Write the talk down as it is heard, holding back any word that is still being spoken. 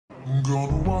I'm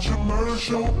gonna watch a murder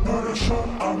show, murder show.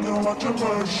 I'm gonna watch a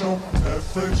murder show.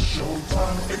 Netflix,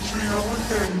 Showtime, HBO,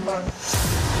 and Daylight.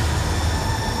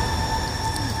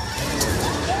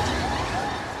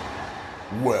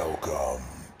 Welcome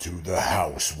to the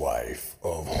Housewife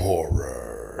of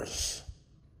Horrors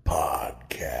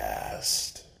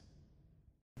podcast.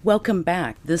 Welcome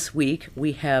back. This week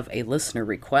we have a listener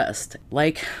request.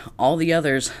 Like all the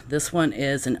others, this one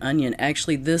is an onion.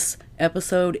 Actually, this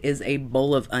episode is a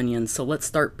bowl of onions, so let's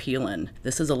start peeling.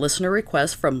 This is a listener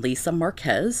request from Lisa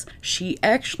Marquez. She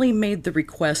actually made the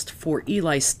request for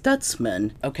Eli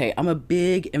Stutzman. Okay, I'm a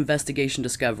big Investigation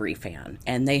Discovery fan,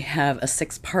 and they have a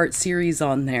 6-part series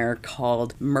on there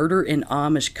called Murder in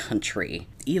Amish Country.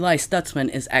 Eli Stutzman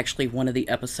is actually one of the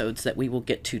episodes that we will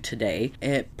get to today.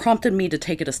 It prompted me to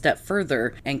take it a step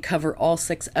further and cover all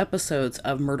 6 episodes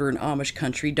of Murder in Amish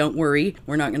Country. Don't worry,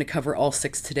 we're not going to cover all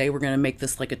 6 today. We're going to make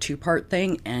this like a 2-part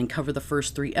thing and cover the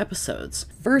first 3 episodes.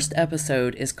 First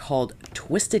episode is called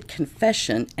Twisted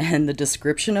Confession, and the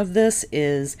description of this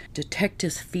is: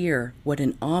 detectives fear what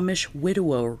an Amish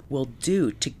widower will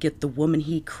do to get the woman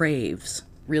he craves.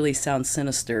 Really sounds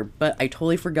sinister, but I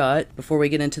totally forgot. Before we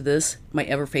get into this, my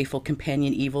ever-faithful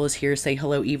companion Evil is here. Say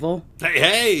hello, Evil.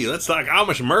 Hey, let's talk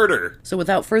Amish murder. So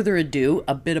without further ado,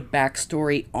 a bit of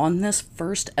backstory on this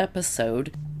first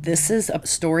episode. This is a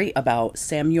story about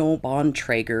Samuel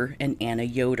Borntreger and Anna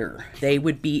Yoder. They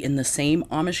would be in the same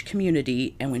Amish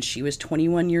community, and when she was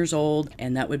 21 years old,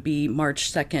 and that would be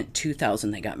March 2nd,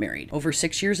 2000, they got married. Over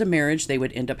 6 years of marriage, they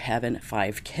would end up having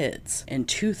 5 kids. In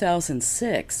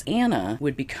 2006, Anna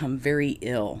would become very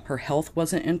ill. Her health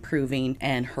wasn't improving,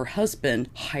 and her husband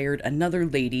hired another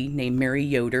lady named Mary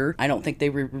Yoder. I don't think they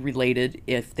were related.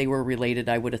 If they were related,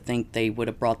 I would have think they would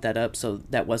have brought that up, so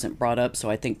that wasn't brought up, so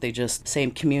I think they just, same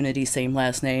community, same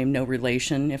last name, no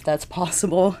relation, if that's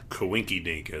possible. Coinky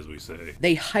dink, as we say.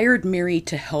 They hired Mary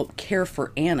to help care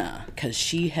for Anna because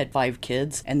she had 5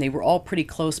 kids and they were all pretty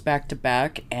close back to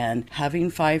back, and having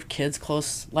 5 kids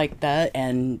close like that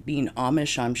and being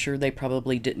Amish, I'm sure they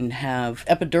probably didn't have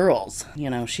epidurals. You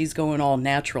know, she's going all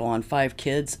natural on 5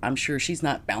 kids. I'm sure she's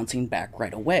not bouncing back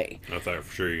right away. I thought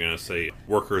for sure you're going to say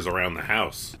workers around the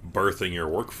house, birthing your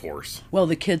workforce. Well,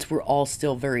 the kids were all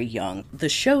still very young. The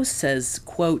show says,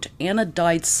 quote, Anna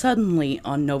died suddenly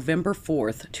on November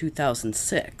 4th,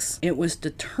 2006. It was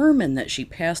determined that she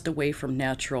passed away from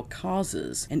natural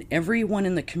causes, and everyone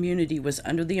in the community was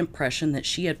under the impression that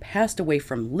she had passed away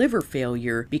from liver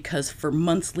failure because for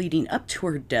months leading up to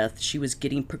her death, she was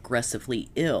getting progressively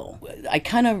ill. I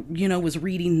kind of, was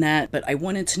reading that, but I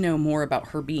wanted to know more about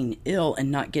her being ill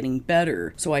and not getting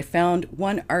better. So I found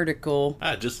one article.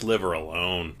 Just leave her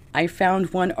alone. I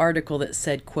found one article that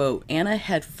said, quote, Anna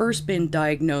had first been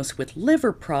diagnosed with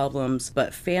liver problems,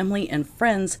 but family and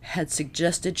friends had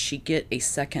suggested she get a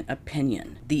second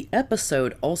opinion. The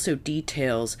episode also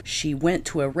details she went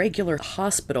to a regular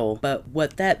hospital, but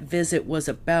what that visit was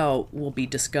about will be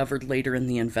discovered later in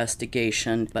the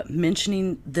investigation. But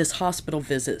mentioning this hospital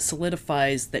visit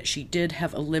solidifies that she did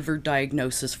have a liver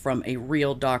diagnosis from a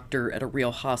real doctor at a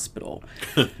real hospital.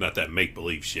 Not that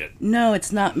make-believe shit. No,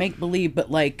 it's not make-believe, but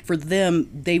for them,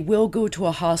 they will go to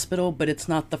a hospital, but it's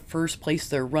not the first place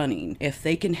they're running. If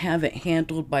they can have it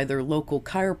handled by their local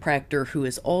chiropractor who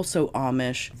is also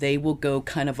Amish, they will go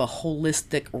kind of a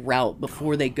holistic route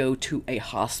before they go to a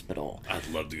hospital. I'd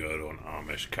love to go to an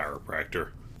Amish chiropractor.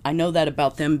 I know that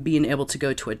about them being able to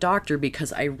go to a doctor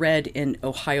because I read in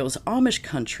Ohio's Amish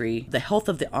country, the health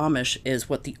of the Amish is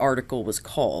what the article was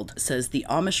called. It says the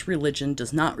Amish religion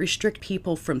does not restrict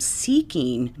people from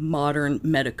seeking modern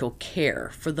medical care.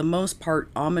 For the most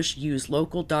part, Amish use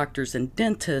local doctors and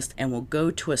dentists and will go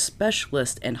to a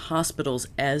specialist and hospitals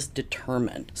as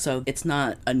determined. So it's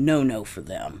not a no-no for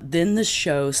them. Then the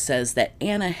show says that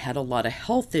Anna had a lot of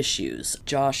health issues.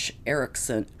 Josh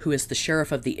Erickson, who is the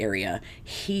sheriff of the area,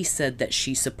 he said that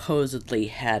she supposedly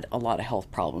had a lot of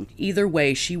health problems. Either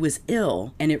way, she was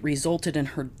ill, and it resulted in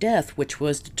her death, which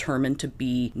was determined to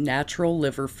be natural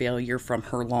liver failure from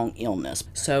her long illness.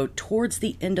 So towards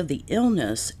the end of the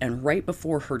illness and right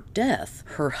before her death,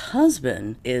 her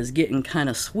husband is getting kind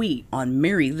of sweet on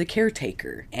Mary the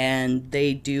caretaker, and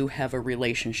they do have a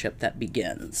relationship that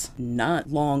begins. Not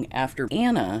long after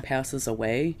Anna passes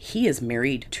away, he is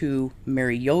married to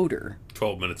Mary Yoder.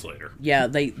 12 minutes later. Yeah,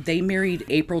 they married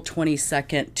April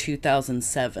 22nd,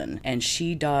 2007, and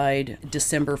she died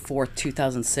December 4th,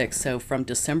 2006. So from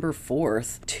December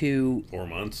 4th to... 4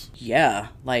 months? Yeah,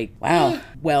 like, wow.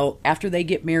 Well, after they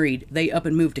get married, they up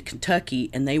and moved to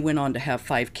Kentucky, and they went on to have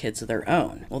 5 kids of their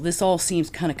own. Well, this all seems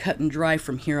kind of cut and dry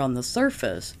from here on the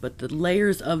surface, but the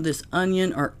layers of this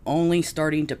onion are only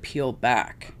starting to peel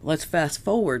back. Let's fast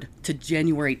forward to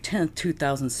January 10th,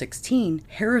 2016.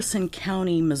 Harrison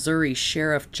County, Missouri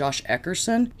Sheriff Josh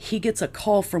Eckerson, he gets a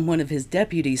call from one of his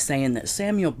deputies saying that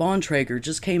Samuel Borntreger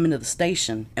just came into the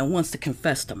station and wants to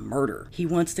confess to murder. He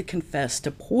wants to confess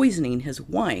to poisoning his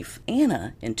wife,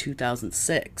 Anna, in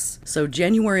 2006. So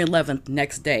January 11th,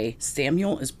 next day,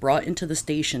 Samuel is brought into the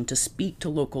station to speak to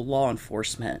local law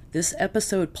enforcement. This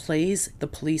episode plays the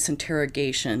police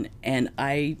interrogation, and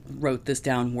I wrote this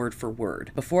down word for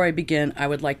word. Before I begin, I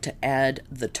would like to add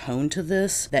the tone to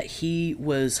this, that he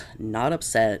was not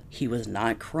upset, he was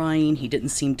not crying, he didn't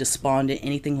seem despondent,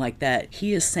 anything like that.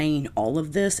 He is saying all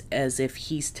of this as if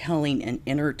he's telling an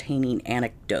entertaining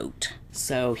anecdote.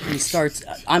 So he starts,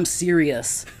 I'm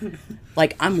serious.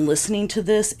 Like, I'm listening to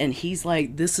this, and he's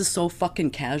like, this is so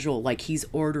fucking casual, like he's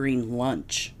ordering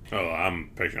lunch. Oh,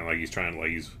 I'm picturing like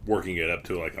he's working it up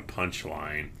to like a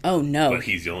punchline. Oh, no. But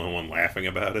he's the only one laughing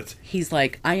about it. He's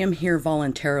like, I am here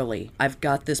voluntarily. I've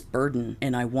got this burden,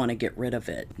 and I want to get rid of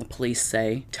it. The police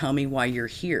say, tell me why you're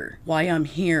here. Why I'm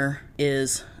here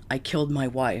is... I killed my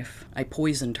wife. I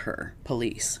poisoned her.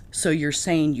 Police. So you're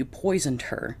saying you poisoned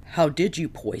her. How did you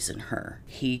poison her?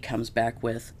 He comes back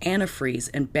with antifreeze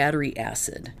and battery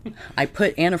acid. I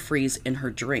put antifreeze in her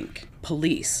drink.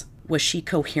 Police. Was she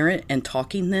coherent and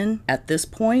talking then? At this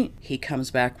point, he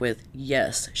comes back with,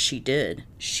 yes, she did.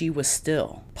 She was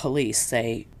still. Police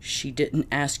say, she didn't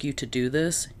ask you to do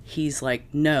this? He's like,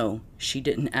 no, she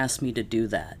didn't ask me to do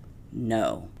that.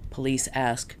 No. Police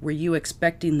ask, were you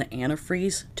expecting the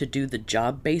antifreeze to do the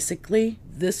job, basically?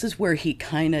 This is where he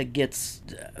kind of gets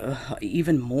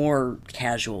even more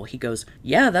casual. He goes,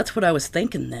 yeah, that's what I was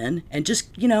thinking then. And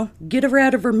just, get her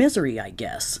out of her misery, I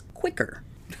guess. Quicker.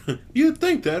 You'd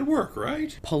think that'd work,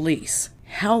 right? Police.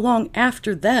 How long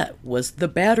after that was the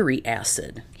battery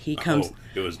acid? He comes... Oh,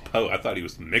 it was I thought he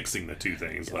was mixing the two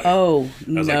things. Like, no.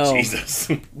 I was like, Jesus.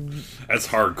 That's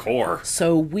hardcore.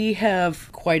 So we have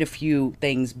quite a few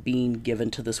things being given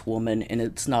to this woman, and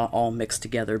it's not all mixed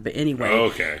together. But anyway,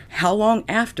 okay. How long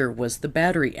after was the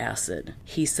battery acid?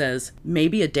 He says,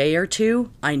 maybe a day or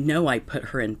two. I know I put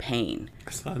her in pain.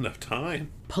 That's not enough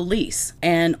time. Police.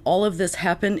 And all of this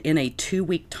happened in a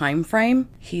 2-week time frame?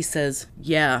 He says,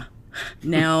 yeah.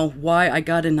 Now, why I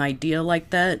got an idea like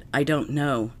that, I don't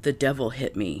know. The devil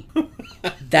hit me.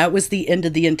 That was the end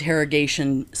of the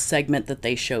interrogation segment that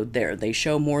they showed there. They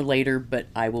show more later, but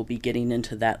I will be getting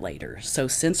into that later. So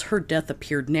since her death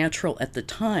appeared natural at the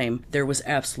time, there was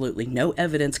absolutely no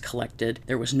evidence collected.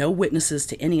 There was no witnesses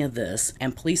to any of this,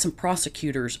 and police and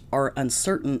prosecutors are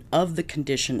uncertain of the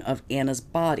condition of Anna's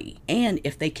body, and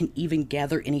if they can even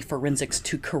gather any forensics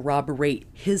to corroborate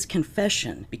his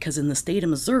confession, because in the state of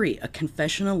Missouri, a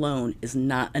confession alone is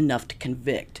not enough to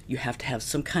convict. You have to have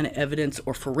some kind of evidence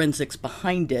or forensics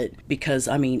behind it, because,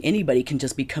 anybody can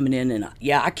just be coming in and,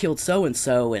 yeah, I killed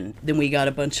so-and-so, and then we got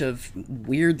a bunch of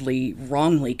weirdly,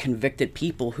 wrongly convicted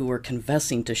people who are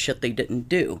confessing to shit they didn't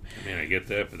do. I get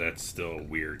that, but that's still a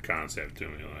weird concept to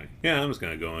me. Like, yeah, I'm just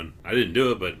going to go in. I didn't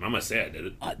do it, but I'm going to say I did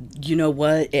it. You know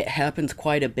what? It happens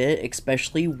quite a bit,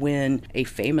 especially when a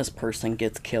famous person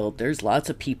gets killed. There's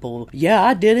lots of people, yeah,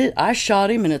 I did it. I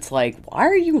shot him, and it's like, why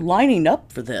are you lining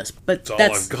up for this? But that's all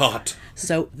I've got.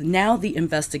 So now the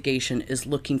investigation is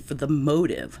looking for the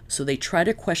motive. So they try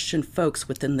to question folks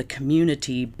within the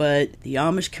community, but the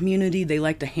Amish community, they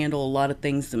like to handle a lot of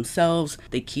things themselves.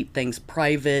 They keep things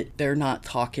private. They're not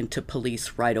talking to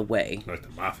police right away. Like the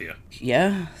mafia.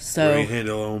 Yeah, so... We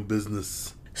handle our own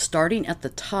business. Starting at the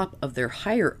top of their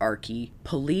hierarchy,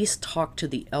 police talk to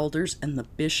the elders and the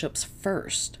bishops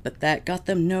first, but that got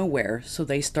them nowhere, so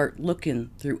they start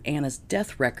looking through Anna's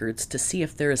death records to see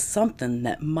if there is something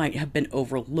that might have been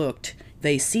overlooked.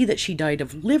 They see that she died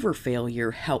of liver failure.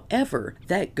 However,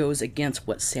 that goes against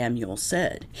what Samuel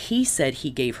said. He said he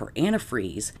gave her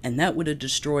antifreeze, and that would have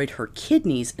destroyed her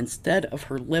kidneys instead of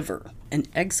her liver. An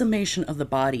exhumation of the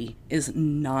body is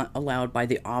not allowed by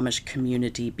the Amish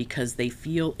community because they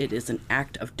feel it is an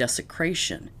act of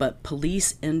desecration, but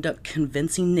police end up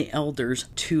convincing the elders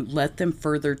to let them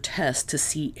further test to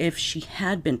see if she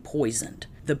had been poisoned.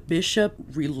 The bishop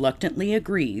reluctantly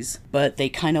agrees, but they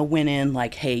kind of went in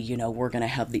like, hey, we're going to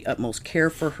have the utmost care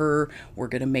for her. We're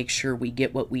going to make sure we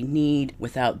get what we need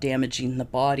without damaging the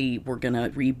body. We're going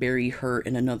to rebury her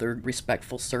in another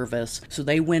respectful service. So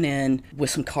they went in with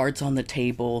some cards on the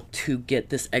table to get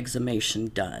this exhumation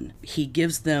done. He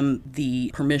gives them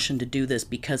the permission to do this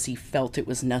because he felt it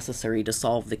was necessary to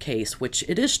solve the case, which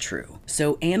it is true.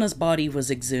 So Anna's body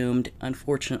was exhumed.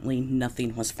 Unfortunately,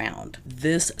 nothing was found.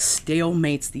 This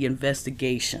stalemates the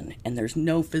investigation, and there's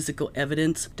no physical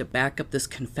evidence to back up this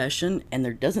confession, and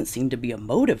there doesn't seem to be a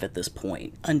motive at this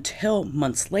point. Until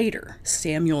months later,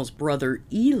 Samuel's brother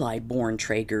Eli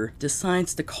Borntreger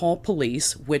decides to call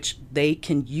police, which they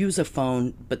can use a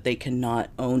phone, but they cannot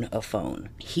own a phone.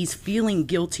 He's feeling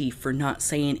guilty for not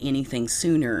saying anything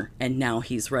sooner, and now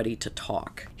he's ready to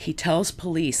talk. He tells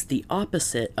police the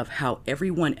opposite of how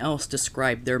everyone else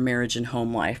described their marriage and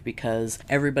home life, because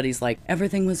everybody's like,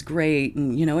 everything was great,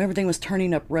 and everything was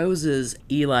turning up roses.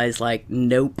 Eli's like,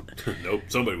 nope. Nope,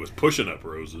 somebody was pushing up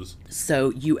roses.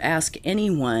 So you ask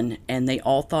anyone, and they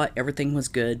all thought everything was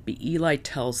good, but Eli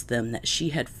tells them that she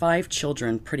had 5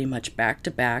 children pretty much back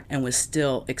to back and was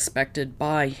still expected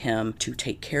by him to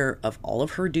take care of all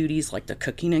of her duties, like the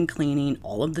cooking and cleaning,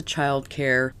 all of the child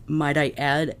care. Might I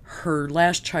add, her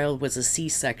last child was a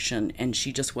C-section, and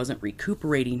she just wasn't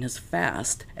recuperating as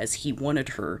fast as he wanted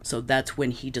her. So that's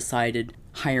when he decided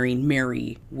hiring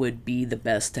Mary would be the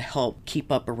best to help keep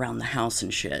up around the house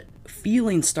and shit.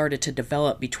 Feelings started to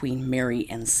develop between Mary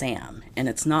and Sam, and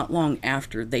it's not long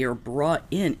after they are brought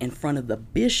in front of the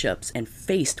bishops and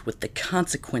faced with the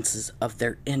consequences of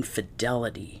their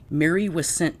infidelity. Mary was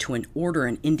sent to an order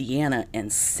in Indiana,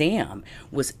 and Sam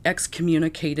was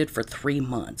excommunicated for 3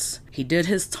 months. He did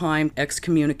his time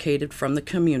excommunicated from the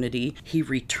community. He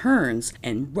returns,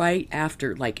 and right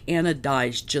after, Anna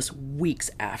dies just weeks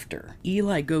after.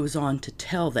 Eli goes on to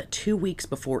tell that 2 weeks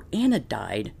before Anna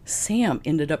died, Sam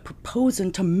ended up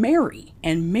proposing to Mary,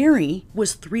 and Mary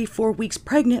was 3-4 weeks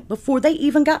pregnant before they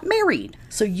even got married.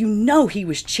 So he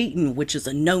was cheating, which is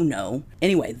a no-no.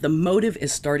 Anyway, the motive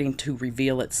is starting to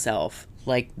reveal itself.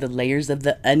 Like the layers of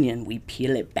the onion, we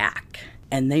peel it back.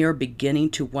 And they are beginning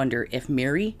to wonder if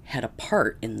Mary had a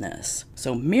part in this.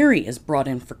 So Mary is brought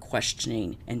in for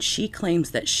questioning, and she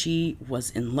claims that she was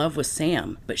in love with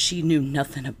Sam, but she knew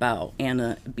nothing about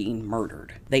Anna being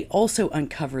murdered. They also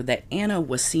uncover that Anna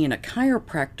was seeing a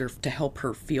chiropractor to help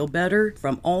her feel better.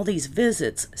 From all these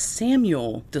visits,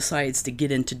 Samuel decides to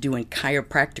get into doing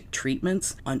chiropractic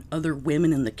treatments on other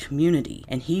women in the community,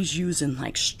 and he's using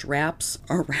straps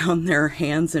around their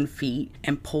hands and feet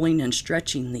and pulling and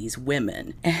stretching these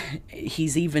women.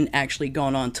 He's even actually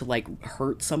gone on to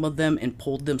hurt some of them and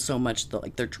pulled them so much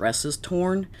that their dress is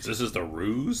torn. This is the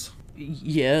ruse?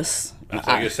 Yes.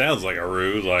 It sounds like a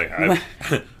ruse. I've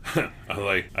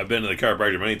been to the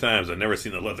chiropractor many times. I've never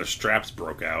seen the leather straps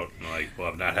broke out.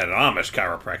 I've not had an Amish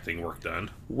chiropractic work done.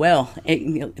 Well,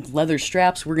 leather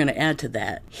straps, we're going to add to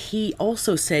that. He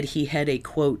also said he had a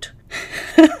quote.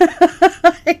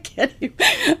 I can't even.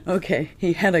 Okay,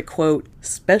 he had a quote,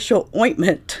 special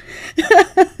ointment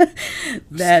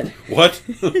that. What?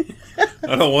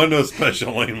 I don't want no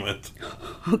special ointment.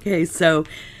 Okay, so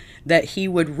that he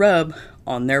would rub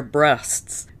on their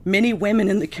breasts. Many women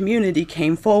in the community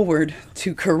came forward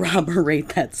to corroborate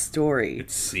that story.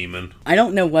 It's semen. I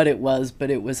don't know what it was,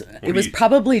 but it was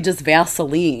probably just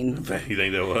Vaseline. You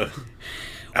think that was?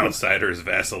 Outsiders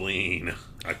Vaseline.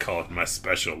 I call it my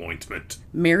special ointment.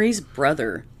 Mary's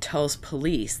brother tells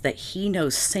police that he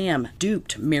knows Sam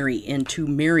duped Mary into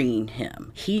marrying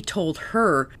him. He told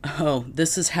her,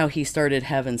 this is how he started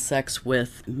having sex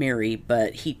with Mary,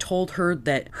 but he told her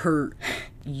that her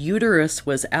uterus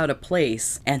was out of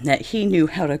place and that he knew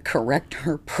how to correct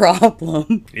her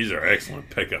problem. These are excellent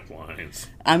pickup lines.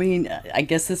 I mean, I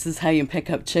guess this is how you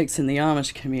pick up chicks in the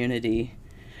Amish community.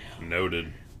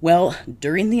 Noted. Well,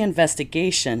 during the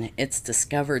investigation, it's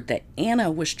discovered that Anna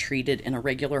was treated in a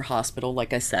regular hospital,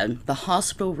 like I said. The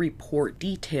hospital report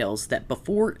details that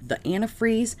before the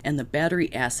antifreeze and the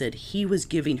battery acid, he was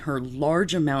giving her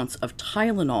large amounts of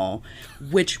Tylenol,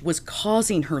 which was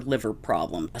causing her liver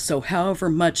problem. So however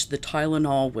much the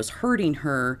Tylenol was hurting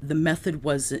her, the method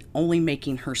was only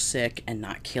making her sick and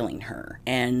not killing her.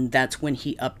 And that's when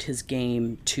he upped his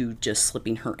game to just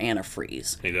slipping her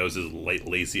antifreeze. I think that was his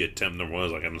lazy attempt. Number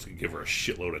one was Sam's going to give her a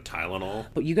shitload of Tylenol.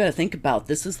 But you got to think about,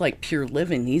 this is like pure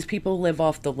living. These people live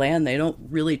off the land. They don't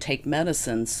really take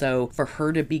medicine. So for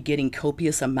her to be getting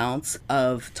copious amounts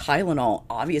of Tylenol,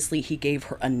 obviously he gave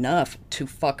her enough to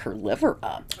fuck her liver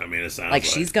up. I mean, it sounds like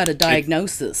she's got a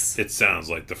diagnosis. It sounds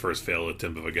like the first failed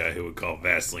attempt of a guy who would call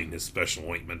Vaseline his special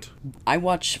ointment. I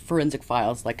watch Forensic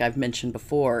Files, like I've mentioned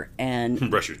before, and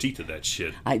brush your teeth to that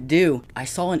shit. I do. I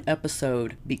saw an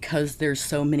episode, because there's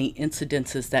so many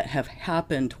incidences that have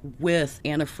happened with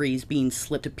antifreeze being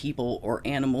slipped to people or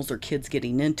animals or kids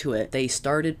getting into it. They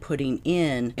started putting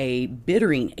in a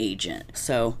bittering agent.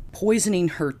 So poisoning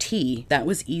her tea, that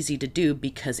was easy to do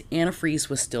because antifreeze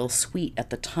was still sweet at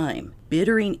the time.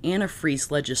 Bittering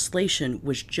antifreeze legislation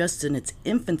was just in its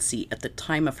infancy at the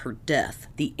time of her death.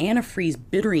 The Antifreeze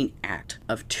Bittering Act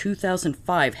of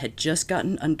 2005 had just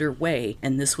gotten underway,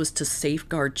 and this was to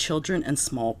safeguard children and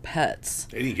small pets.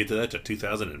 They didn't get to that to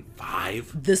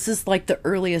 2005? This is like the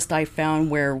earliest I found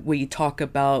where we talk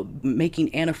about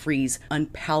making antifreeze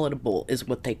unpalatable, is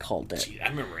what they called it. Gee, I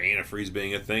remember antifreeze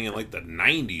being a thing in like the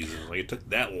 90s. Like, it took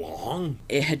that long?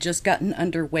 It had just gotten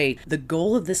underway. The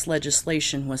goal of this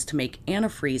legislation was to make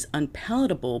antifreeze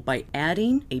unpalatable by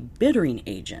adding a bittering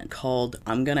agent called,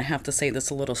 I'm going to have to say this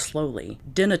a little slowly,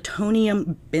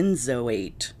 denatonium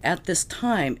benzoate. At this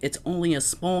time, it's only a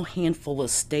small handful of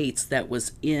states that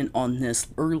was in on this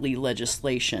early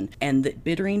legislation, and the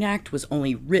Bittering Act was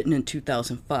only written in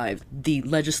 2005. The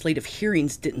legislative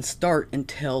hearings didn't start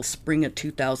until spring of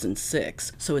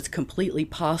 2006, so it's completely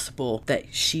possible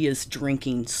that she is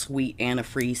drinking sweet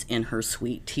antifreeze in her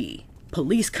sweet tea.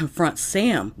 Police confront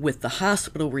Sam with the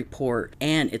hospital report,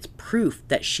 and it's proof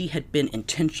that she had been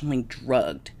intentionally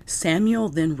drugged. Samuel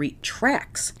then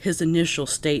retracts his initial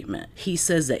statement. He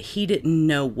says that he didn't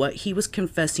know what he was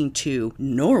confessing to,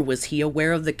 nor was he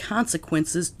aware of the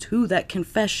consequences to that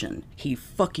confession. He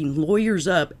fucking lawyers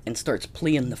up and starts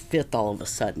pleading the fifth all of a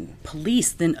sudden.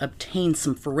 Police then obtain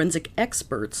some forensic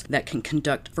experts that can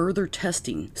conduct further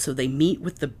testing, so they meet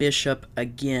with the bishop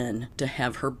again to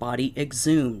have her body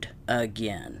exhumed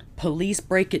again. Police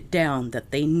break it down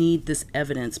that they need this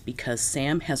evidence because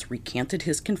Sam has recanted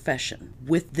his confession.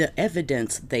 With the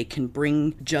evidence, they can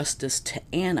bring justice to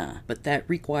Anna, but that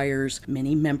requires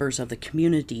many members of the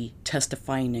community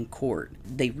testifying in court.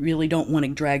 They really don't want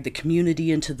to drag the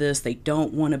community into this. They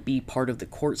don't want to be part of the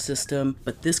court system,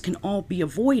 but this can all be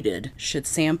avoided should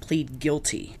Sam plead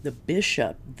guilty. The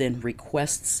bishop then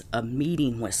requests a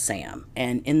meeting with Sam.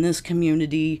 And in this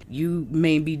community, you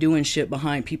may be doing shit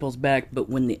behind people's back, but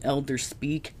when the elders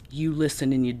speak, you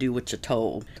listen and you do what you're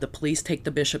told. The police take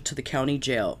the bishop to the county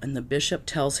jail, and the bishop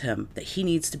tells him that he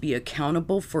needs to be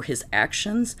accountable for his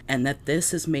actions and that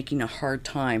this is making a hard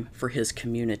time for his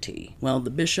community. Well, the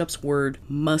bishop's word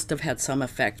must have had some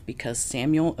effect because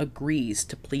Samuel agrees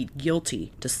to plead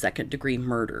guilty to second-degree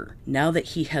murder. Now that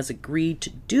he has agreed to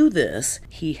do this,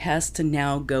 he has to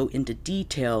now go into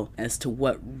detail as to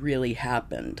what really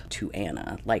happened to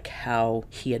Anna, like how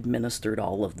he administered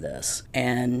all of this.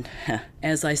 And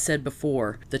as I said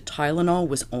before, the Tylenol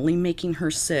was only making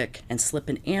her sick, and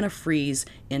slipping antifreeze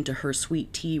into her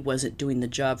sweet tea wasn't doing the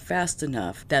job fast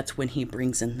enough. That's when he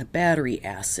brings in the battery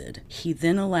acid. He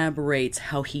then elaborates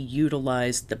how he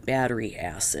utilized the battery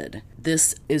acid.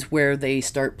 This is where they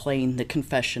start playing the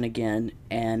confession again,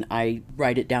 and I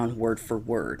write it down word for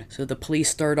word. So the police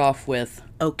start off with,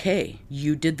 okay,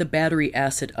 you did the battery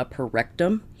acid up her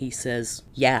rectum? He says,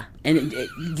 yeah. And it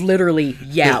literally,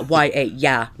 yeah, Y-A,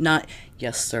 yeah. Not,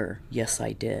 yes, sir. Yes,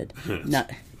 I did.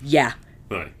 Not, yeah.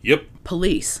 Yep.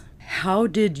 Police, how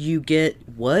did you get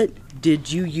what?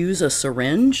 Did you use a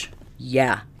syringe?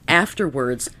 Yeah.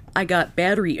 Afterwards, I got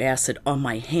battery acid on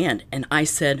my hand, and I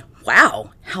said,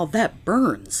 wow, how that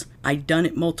burns. I'd done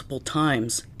it multiple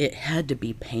times. It had to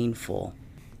be painful.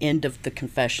 End of the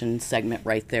confession segment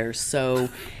right there. So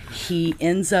he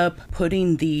ends up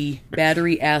putting the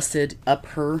battery acid up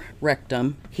her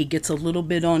rectum. He gets a little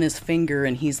bit on his finger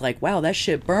and he's like, wow, that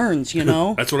shit burns, you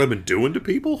know? That's what I've been doing to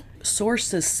people?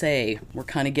 Sources say, we're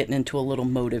kind of getting into a little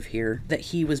motive here, that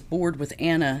he was bored with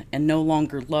Anna and no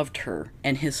longer loved her.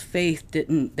 And his faith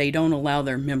they don't allow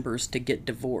their members to get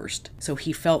divorced. So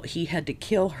he felt he had to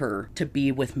kill her to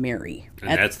be with Mary.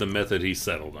 And that's the method he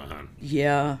settled on.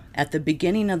 Yeah. At the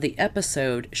beginning of the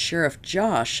episode, Sheriff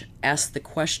Josh asked the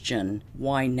question,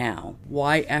 why now?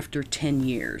 Why after 10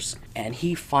 years? And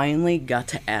he finally got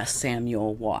to ask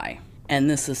Samuel why. And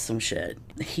this is some shit.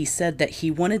 He said that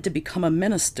he wanted to become a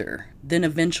minister, then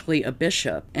eventually a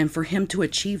bishop, and for him to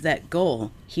achieve that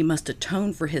goal, he must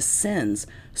atone for his sins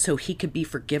so he could be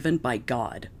forgiven by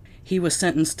God. He was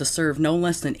sentenced to serve no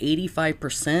less than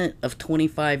 85% of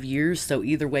 25 years, so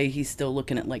either way, he's still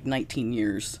looking at like 19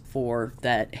 years for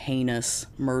that heinous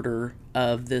murder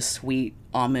of this sweet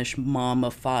Amish mom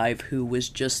of 5 who was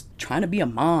just trying to be a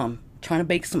mom, trying to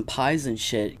bake some pies and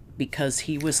shit because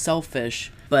he was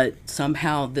selfish. But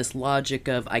somehow this logic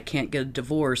of, I can't get a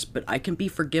divorce, but I can be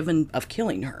forgiven of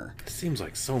killing her. It seems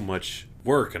like so much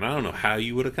work, and I don't know how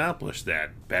you would accomplish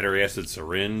that. Battery acid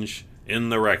syringe in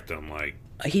the rectum, like...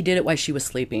 He did it while she was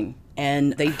sleeping.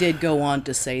 And they did go on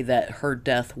to say that her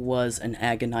death was an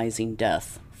agonizing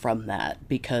death from that,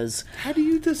 because... How do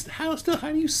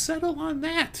you settle on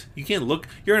that? You can't look...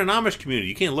 You're in an Amish community.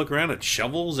 You can't look around at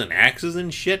shovels and axes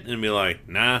and shit and be like,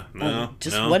 no.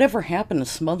 Whatever happened to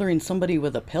smothering somebody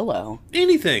with a pillow?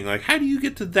 Anything. Like, how do you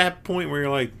get to that point where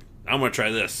you're like, I'm gonna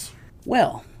try this?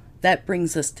 Well, that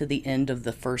brings us to the end of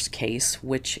the first case,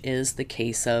 which is the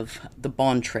case of the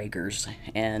Borntregers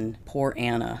and poor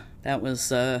Anna. That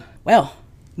was,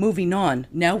 moving on.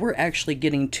 Now we're actually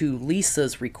getting to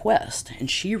Lisa's request, and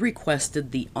she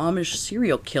requested the Amish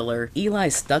serial killer, Eli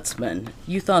Stutzman.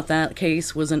 You thought that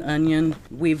case was an onion?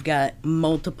 We've got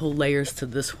multiple layers to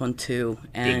this one, too.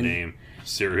 And good name.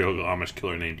 Serial Amish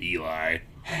killer named Eli.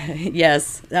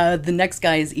 Yes, the next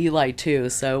guy is Eli too,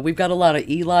 so we've got a lot of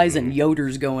Elis and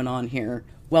Yoders going on here.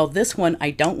 Well, this one,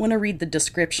 I don't want to read the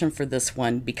description for this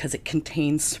one because it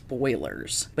contains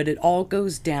spoilers. But it all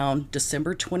goes down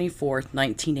December 24th,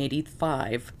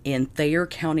 1985 in Thayer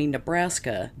County,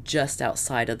 Nebraska, just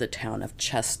outside of the town of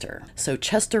Chester. So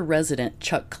Chester resident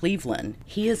Chuck Cleveland,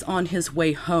 he is on his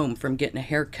way home from getting a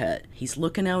haircut. He's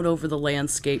looking out over the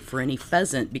landscape for any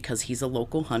pheasant because he's a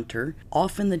local hunter.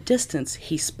 Off in the distance,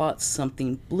 he spots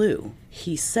something blue.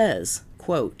 He says,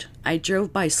 quote, I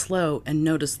drove by slow and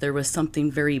noticed there was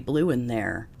something very blue in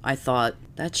there. I thought,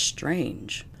 that's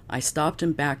strange. I stopped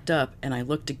and backed up and I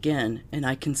looked again and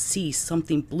I can see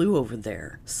something blue over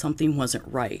there. Something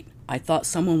wasn't right. I thought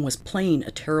someone was playing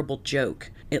a terrible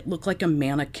joke. It looked like a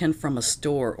mannequin from a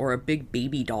store or a big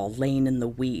baby doll laying in the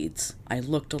weeds. I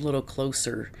looked a little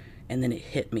closer and then it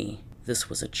hit me. This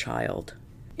was a child.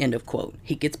 End of quote.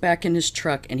 He gets back in his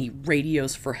truck and he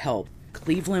radios for help.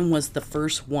 Cleveland was the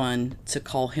first one to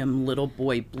call him Little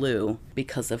Boy Blue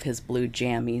because of his blue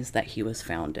jammies that he was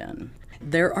found in.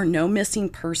 There are no missing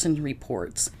person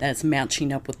reports that's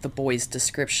matching up with the boy's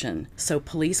description, so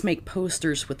police make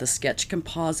posters with a sketch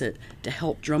composite to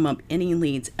help drum up any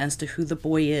leads as to who the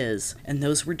boy is, and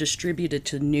those were distributed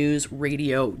to news,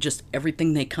 radio, just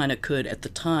everything they kind of could at the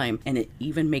time, and it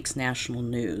even makes national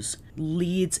news.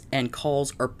 Leads and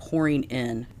calls are pouring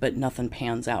in, but nothing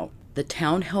pans out. The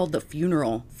town held the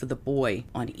funeral for the boy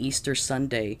on Easter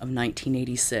Sunday of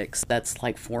 1986. That's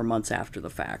like 4 months after the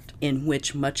fact, in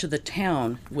which much of the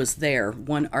town was there.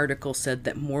 One article said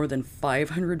that more than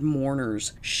 500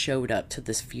 mourners showed up to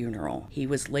this funeral. He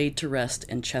was laid to rest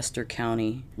in Chester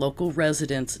County. Local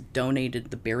residents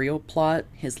donated the burial plot,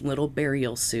 his little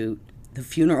burial suit, the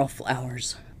funeral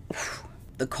flowers,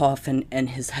 the coffin, and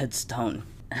his headstone.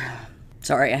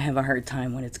 Sorry, I have a hard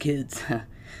time when it's kids.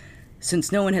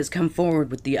 Since no one has come forward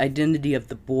with the identity of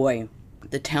the boy,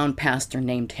 the town pastor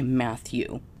named him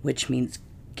Matthew, which means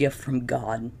gift from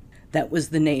God. That was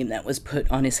the name that was put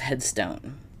on his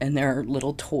headstone, and there are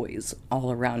little toys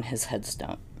all around his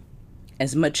headstone.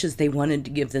 As much as they wanted to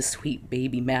give this sweet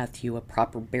baby Matthew a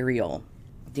proper burial,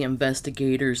 the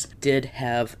investigators did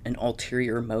have an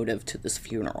ulterior motive to this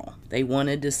funeral. They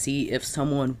wanted to see if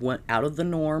someone went out of the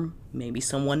norm, maybe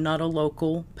someone not a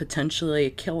local, potentially a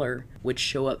killer, would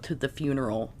show up to the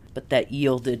funeral, but that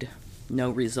yielded no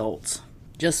results.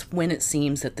 Just when it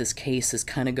seems that this case is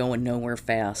kind of going nowhere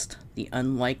fast, the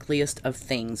unlikeliest of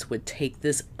things would take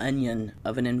this onion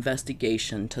of an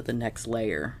investigation to the next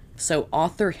layer. So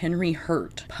author Henry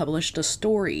Hurt published a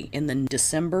story in the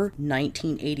December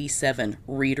 1987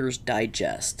 Reader's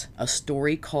Digest, a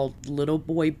story called Little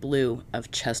Boy Blue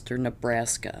of Chester,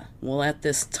 Nebraska. Well, at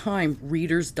this time,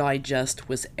 Reader's Digest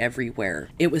was everywhere.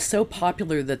 It was so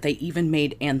popular that they even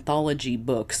made anthology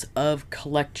books of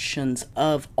collections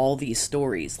of all these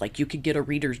stories. Like, you could get a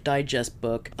Reader's Digest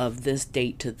book of this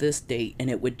date to this date, and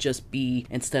it would just be,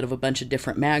 instead of a bunch of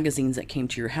different magazines that came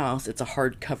to your house, it's a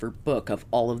hardcover book of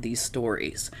all of these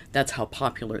stories. That's how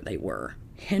popular they were.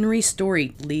 Henry's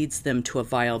story leads them to a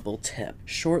viable tip.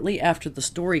 Shortly after the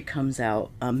story comes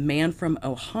out, a man from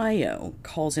Ohio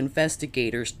calls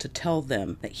investigators to tell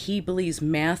them that he believes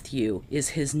Matthew is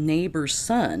his neighbor's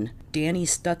son, Danny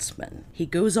Stutzman. He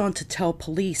goes on to tell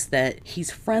police that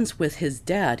he's friends with his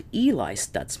dad, Eli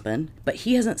Stutzman, but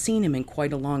he hasn't seen him in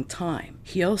quite a long time.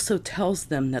 He also tells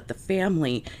them that the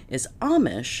family is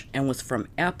Amish and was from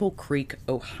Apple Creek,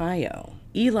 Ohio.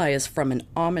 Eli is from an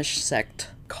Amish sect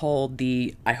called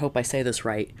the, I hope I say this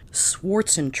right,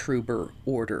 Schwarzentruber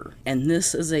Order. And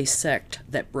this is a sect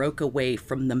that broke away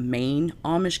from the main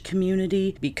Amish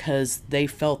community because they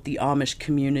felt the Amish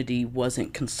community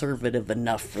wasn't conservative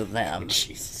enough for them.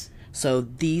 Jesus. So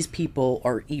these people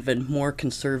are even more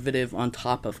conservative on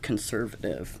top of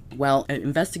conservative. Well,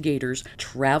 investigators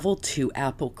travel to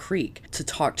Apple Creek to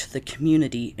talk to the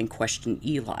community and question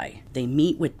Eli. They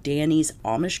meet with Danny's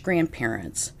Amish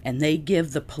grandparents, and they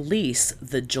give the police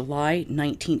the July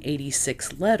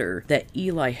 1986 letter that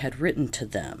Eli had written to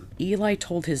them. Eli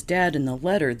told his dad in the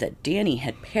letter that Danny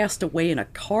had passed away in a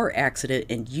car accident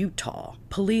in Utah.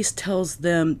 Police tells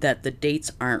them that the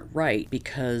dates aren't right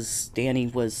because Danny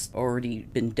was already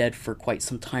been dead for quite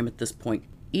some time at this point.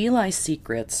 Eli's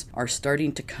secrets are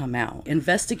starting to come out.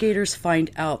 Investigators find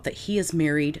out that he is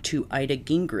married to Ida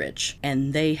Gingrich,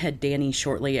 and they had Danny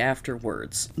shortly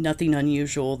afterwards. Nothing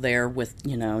unusual there with,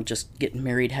 just getting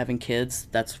married, having kids.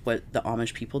 That's what the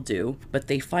Amish people do. But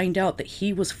they find out that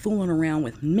he was fooling around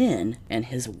with men, and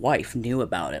his wife knew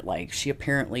about it. Like, she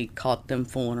apparently caught them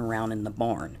fooling around in the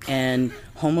barn. And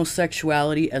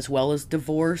homosexuality as well as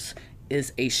divorce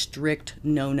is a strict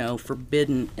no-no,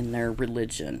 forbidden in their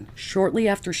religion. Shortly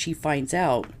after she finds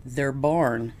out, their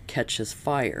barn catches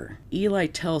fire. Eli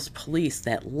tells police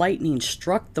that lightning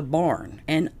struck the barn,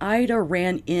 and Ida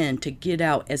ran in to get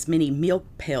out as many milk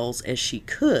pails as she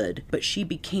could, but she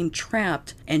became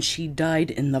trapped and she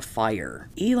died in the fire.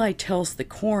 Eli tells the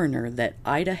coroner that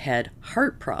Ida had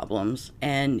heart problems,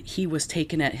 and he was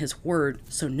taken at his word,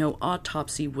 so no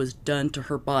autopsy was done to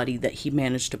her body that he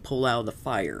managed to pull out of the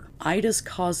fire. Ida's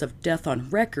cause of death on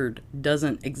record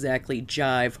doesn't exactly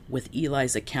jive with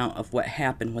Eli's account of what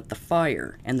happened with the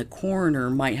fire, and the coroner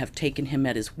might have taken him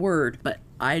at his word, but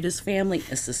Ida's family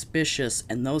is suspicious,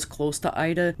 and those close to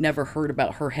Ida never heard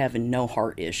about her having no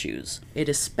heart issues. It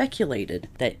is speculated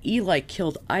that Eli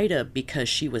killed Ida because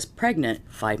she was pregnant,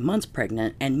 5 months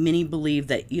pregnant, and many believe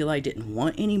that Eli didn't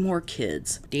want any more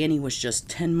kids. Danny was just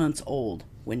 10 months old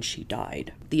when she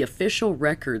died. The official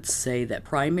records say that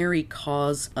primary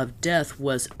cause of death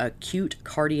was acute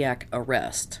cardiac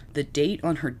arrest. The date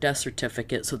on her death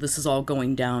certificate, so this is all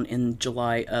going down in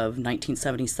July of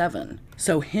 1977.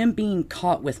 So him being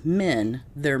caught with men,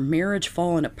 their marriage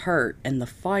falling apart, and the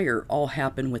fire all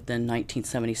happened within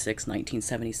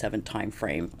 1976-1977 time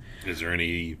frame. Is there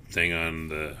anything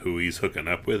on who he's hooking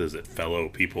up with? Is it fellow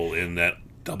people in that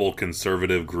double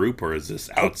conservative group, or is this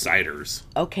outsiders?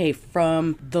 Okay,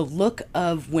 from the look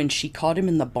of when she caught him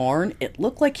in the barn, it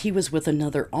looked like he was with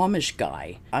another Amish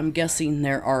guy. I'm guessing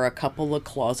there are a couple of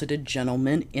closeted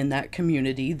gentlemen in that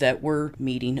community that were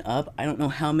meeting up. I don't know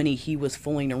how many he was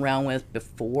fooling around with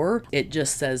before. It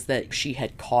just says that she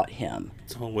had caught him.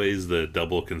 It's always the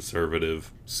double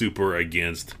conservative, super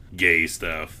against gay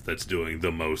stuff that's doing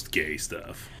the most gay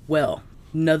stuff. Well,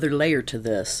 another layer to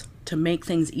this, to make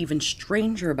things even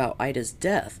stranger about Ida's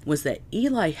death, was that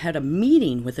Eli had a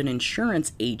meeting with an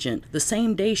insurance agent the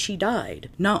same day she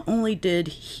died. Not only did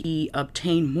he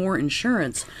obtain more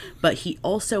insurance, but he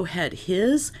also had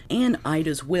his and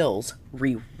Ida's wills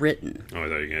rewritten. Oh, I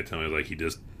thought you were going to tell me like he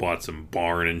just bought some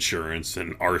barn insurance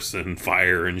and arson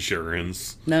fire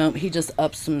insurance. No, he just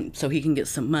upped some so he can get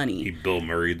some money. He Bill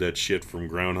Murray'd that shit from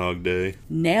Groundhog Day.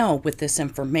 Now, with this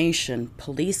information,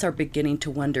 police are beginning to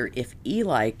wonder if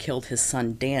Eli killed his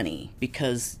son Danny,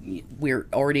 because we're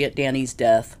already at Danny's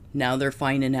death. Now they're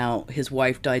finding out his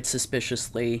wife died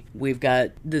suspiciously. We've got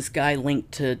this guy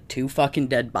linked to 2 fucking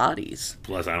dead bodies.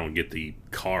 Plus, I don't get the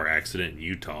car accident in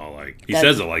Utah. Like, he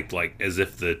says it like as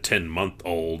if the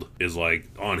 10-month-old is like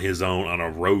on his own on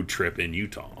a road trip in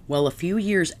Utah. Well, a few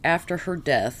years after her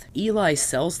death, Eli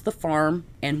sells the farm,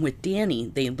 and with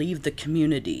Danny, they leave the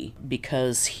community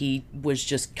because he was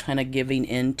just kind of giving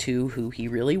in to who he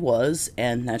really was,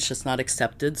 and that's just not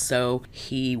accepted. So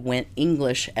he went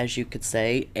English, as you could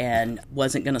say, and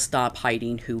wasn't going to stop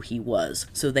hiding who he was.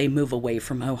 So they move away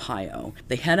from Ohio.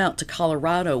 They head out to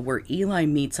Colorado, where Eli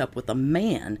meets up with a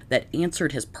man that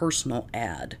answered his personal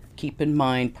ad. Keep in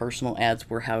mind, personal ads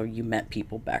were how you met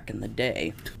people back in the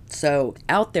day. So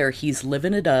out there, he's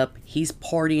living it up, he's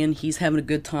partying, he's having a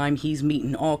good time, he's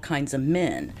meeting all kinds of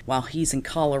men. While he's in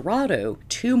Colorado,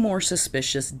 2 more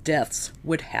suspicious deaths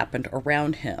would happen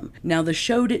around him. Now, the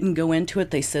show didn't go into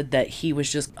it. They said that he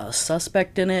was just a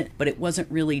suspect in it, but it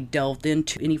wasn't really delved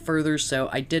into any further. So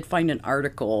I did find an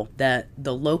article that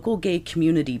the local gay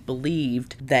community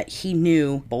believed that he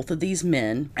knew both of these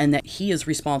men and that he is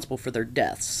responsible for their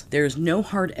deaths. There's no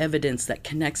hard evidence that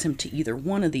connects him to either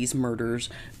one of these murders,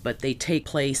 but they take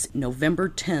place November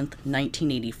 10th,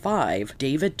 1985.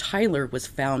 David Tyler was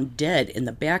found dead in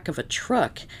the back of a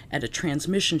truck at a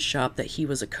transmission shop that he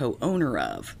was a co-owner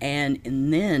of. And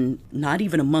then, not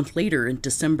even a month later, in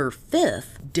December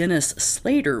 5th, Dennis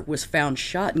Slater was found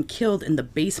shot and killed in the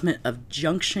basement of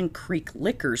Junction Creek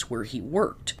Liquors where he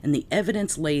worked. And the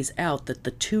evidence lays out that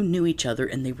the two knew each other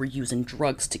and they were using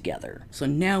drugs together. So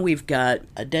now we've got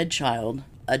a dead child,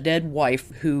 a dead wife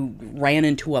who ran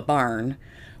into a barn.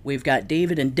 We've got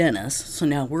David and Dennis, so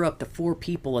now we're up to 4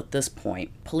 people at this point.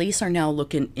 Police are now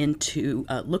looking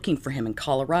for him in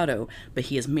Colorado, but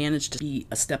he has managed to be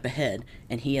a step ahead,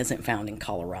 and he isn't found in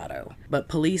Colorado. But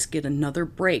police get another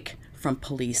break from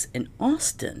police in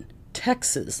Austin,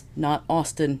 Texas, not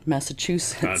Austin,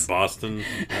 Massachusetts. Not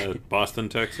Boston,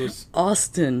 Texas?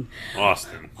 Austin,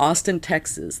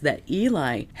 Texas, that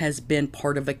Eli has been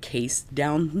part of a case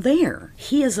down there.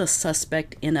 He is a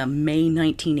suspect in a May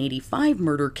 1985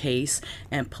 murder case,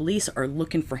 and police are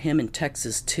looking for him in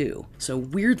Texas too. So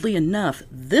weirdly enough,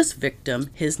 this victim,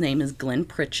 his name is Glenn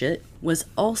Pritchett, was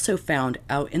also found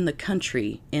out in the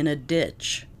country in a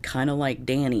ditch, kind of like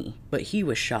Danny, but he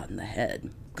was shot in the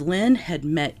head. Glenn had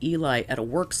met Eli at a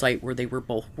work site where they were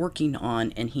both working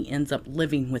on, and he ends up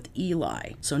living with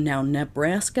Eli. So now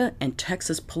Nebraska and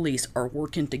Texas police are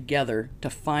working together to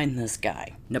find this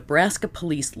guy. Nebraska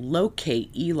police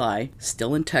locate Eli,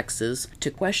 still in Texas,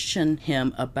 to question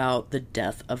him about the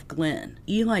death of Glenn.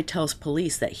 Eli tells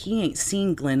police that he ain't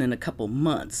seen Glenn in a couple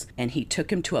months, and he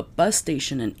took him to a bus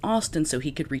station in Austin so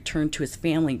he could return to his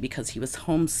family because he was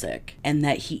homesick, and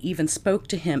that he even spoke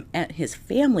to him at his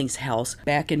family's house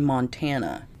back in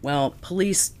Montana. Well,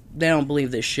 police, they don't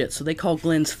believe this shit, so they call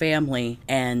Glenn's family,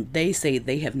 and they say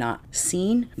they have not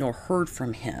seen nor heard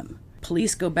from him.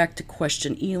 Police go back to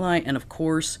question Eli, and of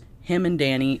course, him and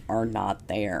Danny are not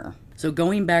there. So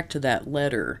going back to that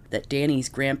letter that Danny's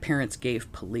grandparents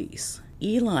gave police,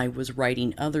 Eli was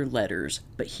writing other letters,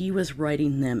 but he was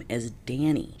writing them as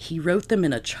Danny. He wrote them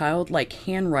in a childlike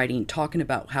handwriting, talking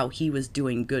about how he was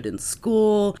doing good in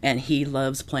school, and he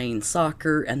loves playing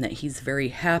soccer, and that he's very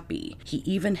happy. He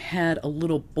even had a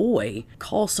little boy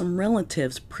call some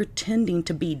relatives pretending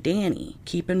to be Danny.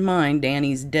 Keep in mind,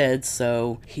 Danny's dead,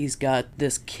 so he's got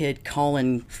this kid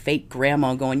calling fake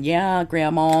grandma going, "Yeah,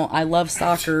 grandma, I love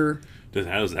soccer."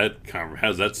 How's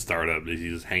that start up? Is he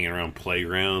just hanging around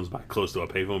playgrounds by close to a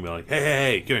payphone and be like,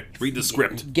 hey, come here, read the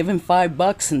script. Give him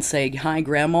 $5 and say, "Hi,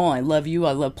 Grandma, I love you.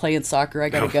 I love playing soccer. I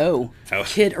gotta go."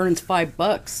 Kid earns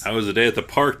 $5. How was the day at the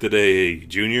park today,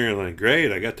 Junior? Like,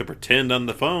 great, I got to pretend on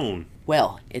the phone.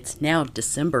 Well, it's now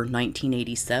December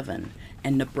 1987.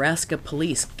 And Nebraska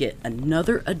police get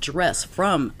another address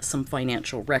from some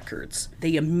financial records.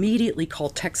 They immediately call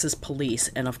Texas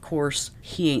police, and of course,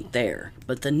 he ain't there.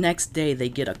 But the next day, they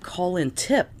get a call-in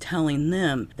tip telling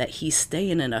them that he's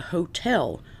staying in a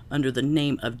hotel under the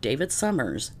name of David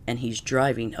Summers, and he's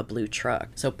driving a blue truck.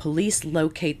 So police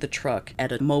locate the truck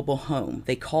at a mobile home.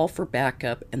 They call for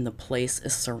backup, and the place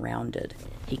is surrounded.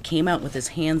 He came out with his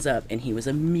hands up, and he was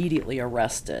immediately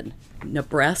arrested.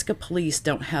 Nebraska police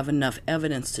don't have enough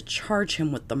evidence to charge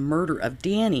him with the murder of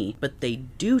Danny, but they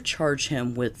do charge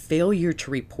him with failure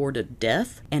to report a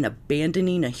death and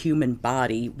abandoning a human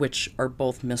body, which are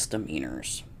both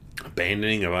misdemeanors.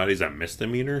 Abandoning a body is a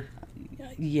misdemeanor?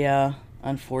 Yeah,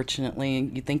 unfortunately.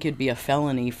 You'd think it'd be a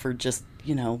felony for just,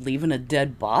 leaving a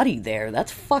dead body there.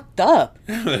 That's fucked up.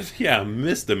 Yeah,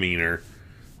 misdemeanor.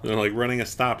 They're like running a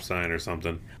stop sign or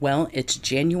something. Well, it's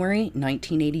January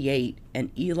 1988,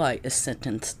 and Eli is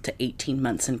sentenced to 18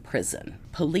 months in prison.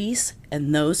 Police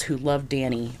and those who love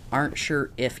Danny aren't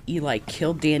sure if Eli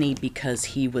killed Danny because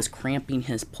he was cramping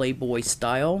his Playboy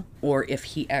style, or if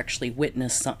he actually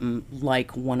witnessed something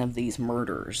like one of these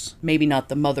murders. Maybe not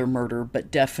the mother murder,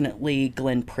 but definitely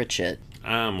Glenn Pritchett.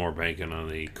 I'm more banking on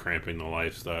the cramping the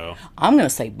lifestyle. I'm going to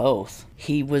say both.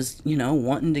 He was,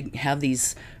 wanting to have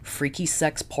these freaky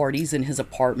sex parties in his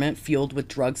apartment fueled with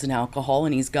drugs and alcohol,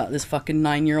 and he's got this fucking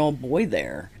 9-year-old boy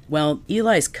there. Well,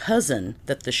 Eli's cousin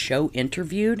that the show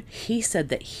interviewed, he said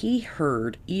that he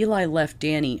heard Eli left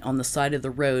Danny on the side of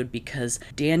the road because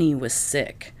Danny was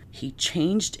sick. He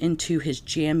changed into his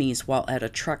jammies while at a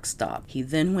truck stop. He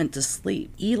then went to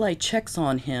sleep. Eli checks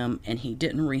on him and he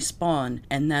didn't respond,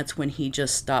 and that's when he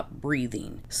just stopped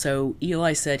breathing. So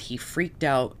Eli said he freaked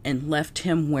out and left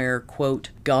him where, quote,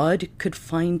 God could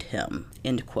find him,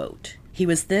 end quote. He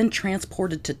was then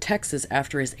transported to Texas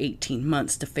after his 18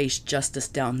 months to face justice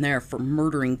down there for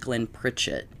murdering Glenn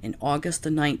Pritchett. In August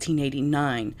of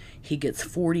 1989, he gets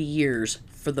 40 years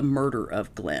for the murder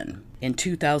of Glenn. In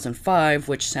 2005,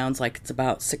 which sounds like it's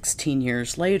about 16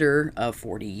 years later, of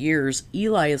 40 years,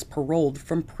 Eli is paroled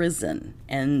from prison.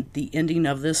 And the ending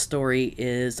of this story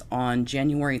is on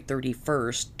January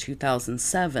 31st,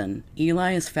 2007.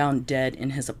 Eli is found dead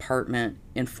in his apartment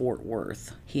in Fort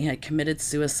Worth. He had committed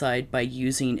suicide by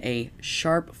using a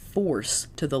sharp force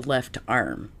to the left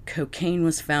arm. Cocaine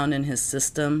was found in his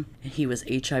system. He was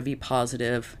HIV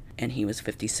positive, and he was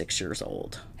 56 years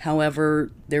old. However,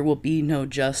 there will be no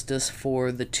justice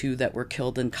for the two that were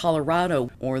killed in Colorado,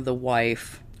 or the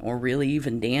wife, or really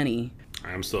even Danny.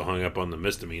 I'm still hung up on the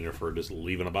misdemeanor for just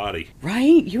leaving a body.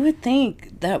 Right? You would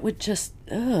think that would just,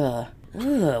 why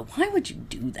would you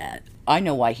do that? I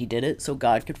know why he did it, so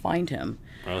God could find him.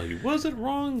 Well, he wasn't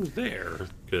wrong there,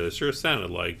 because it sure sounded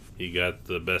like he got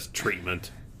the best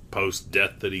treatment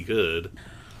post-death that he could.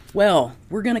 Well,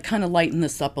 we're going to kind of lighten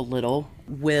this up a little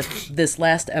with this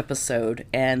last episode,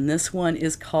 and this one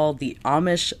is called The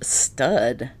Amish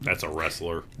Stud. That's a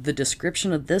wrestler. The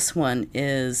description of this one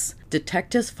is,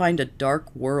 detectives find a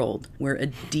dark world where a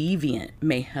deviant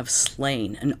may have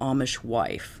slain an Amish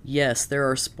wife. Yes, there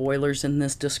are spoilers in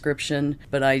this description,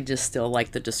 but I just still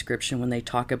like the description when they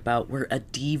talk about where a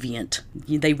deviant.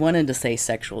 They wanted to say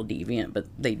sexual deviant, but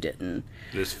they didn't.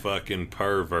 This fucking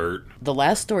pervert. The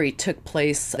last story took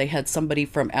place, they had somebody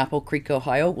from Apple Creek,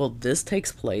 Ohio. Well, this takes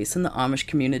place in the Amish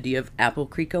community of Apple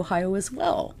Creek, Ohio as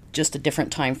well. Just a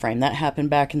different time frame. That happened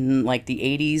back in like the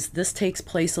 80s. This takes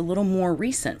place a little more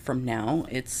recent from now.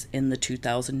 It's in the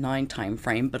 2009 time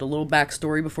frame, but a little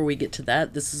backstory before we get to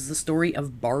that. This is the story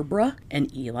of Barbara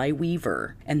and Eli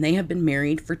Weaver, and they have been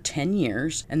married for 10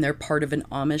 years, and they're part of an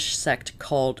Amish sect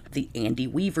called the Andy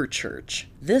Weaver Church.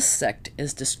 This sect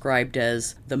is described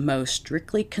as the most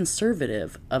strictly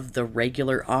conservative of the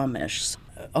regular Amish.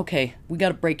 Okay, we got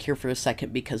to break here for a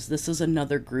second, because this is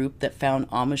another group that found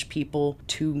Amish people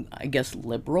too, I guess,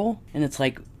 liberal. And it's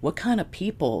like, what kind of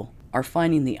people are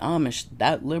finding the Amish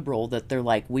that liberal that they're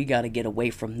like, we got to get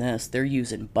away from this. They're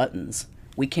using buttons.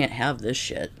 We can't have this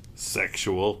shit.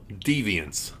 Sexual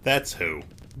deviance. That's who.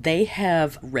 They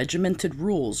have regimented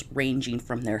rules ranging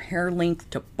from their hair length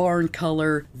to barn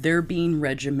color. They're being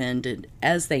regimented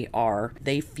as they are.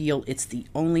 They feel it's the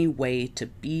only way to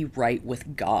be right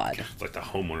with God. It's like the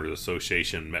homeowners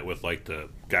association met with like the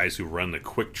guys who run the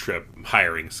Quick Trip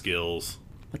hiring skills.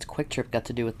 What's Quick Trip got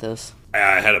to do with this?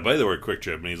 I had a buddy that worked Quick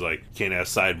Trip, and he's like, can't have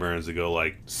sideburns that go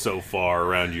like so far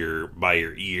around by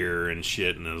your ear and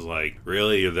shit. And I was like,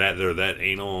 really? They're that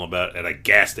anal about at a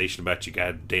gas station about your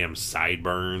goddamn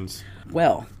sideburns?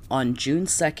 Well, on June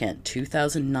 2nd,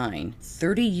 2009,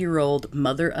 30-year-old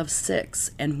mother of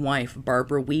 6 and wife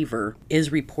Barbara Weaver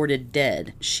is reported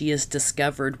dead. She is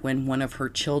discovered when one of her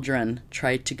children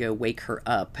tried to go wake her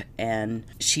up, and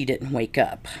she didn't wake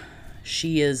up.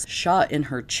 She is shot in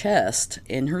her chest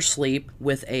in her sleep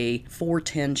with a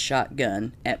 .410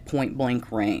 shotgun at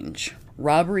point-blank range.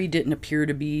 Robbery didn't appear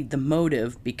to be the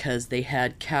motive because they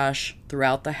had cash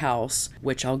throughout the house,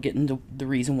 which I'll get into the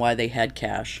reason why they had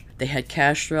cash. They had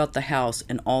cash throughout the house,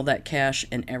 and all that cash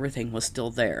and everything was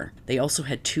still there. They also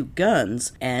had 2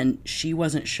 guns, and she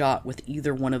wasn't shot with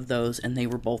either one of those, and they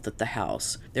were both at the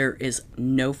house. There is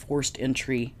no forced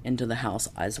entry into the house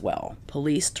as well.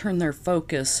 Police turn their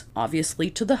focus,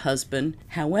 obviously, to the husband.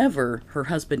 However, her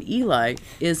husband Eli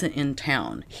isn't in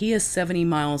town. He is 70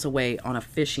 miles away on a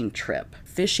fishing trip.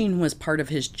 Fishing was part of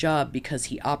his job because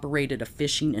he operated a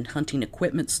fishing and hunting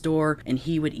equipment store, and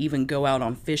he would even go out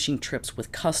on fishing trips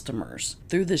with customers.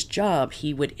 Through this job,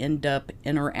 he would end up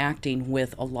interacting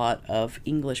with a lot of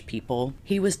English people.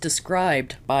 He was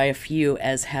described by a few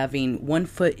as having 1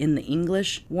 foot in the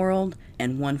English world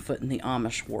and 1 foot in the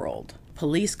Amish world.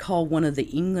 Police call one of the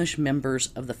English members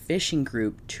of the fishing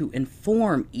group to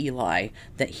inform Eli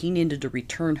that he needed to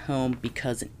return home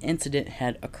because an incident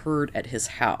had occurred at his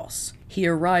house. He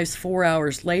arrives 4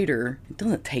 hours later. It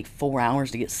doesn't take 4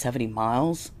 hours to get 70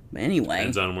 miles. But anyway.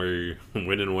 Depends on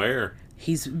when and where.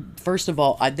 First of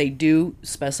all, they do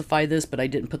specify this, but I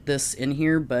didn't put this in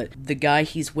here, but the guy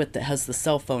he's with that has the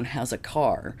cell phone has a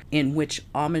car, in which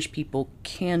Amish people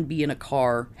can be in a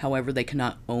car, however, they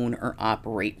cannot own or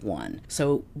operate one.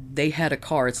 So they had a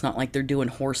car. It's not like they're doing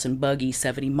horse and buggy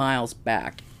 70 miles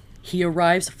back. He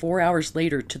arrives 4 hours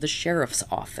later to the sheriff's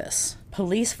office.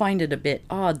 Police find it a bit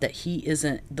odd that he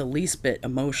isn't the least bit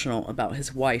emotional about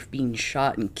his wife being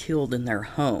shot and killed in their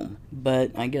home,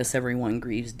 but I guess everyone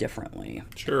grieves differently.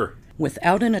 Sure.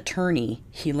 Without an attorney,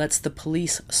 he lets the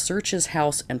police search his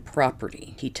house and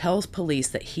property. He tells police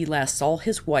that he last saw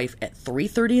his wife at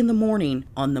 3:30 in the morning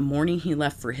on the morning he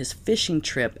left for his fishing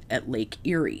trip at Lake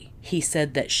Erie. He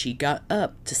said that she got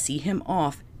up to see him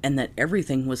off and that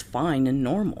everything was fine and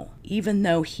normal. Even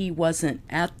though he wasn't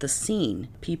at the scene,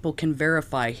 people can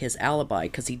verify his alibi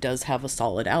because he does have a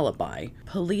solid alibi.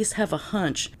 Police have a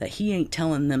hunch that he ain't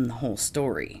telling them the whole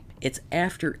story. It's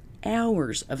after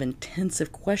hours of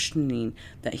intensive questioning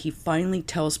that he finally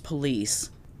tells police,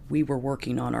 "We were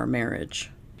working on our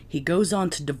marriage." He goes on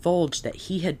to divulge that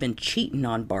he had been cheating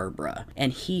on Barbara,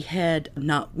 and he had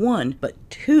not one, but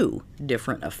 2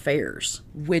 different affairs,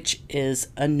 which is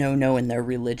a no-no in their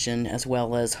religion, as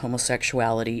well as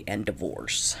homosexuality and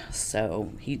divorce.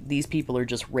 So these people are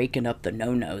just raking up the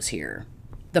no-nos here.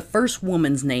 The first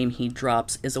woman's name he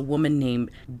drops is a woman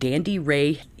named Dandy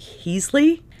Ray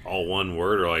Heasley. All one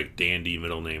word, or like Dandy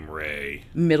middle name Ray?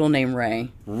 Middle name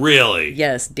Ray. Really?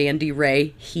 Yes, Dandy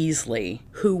Ray Heasley,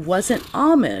 who wasn't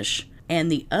Amish,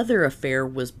 and the other affair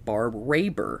was Barb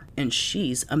Raber, and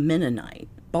she's a Mennonite.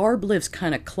 Barb lives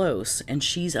kind of close, and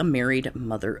she's a married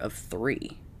mother of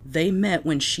 3. They met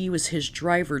when she was his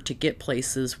driver to get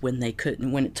places when they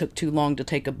couldn't. When it took too long to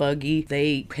take a buggy,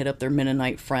 they hit up their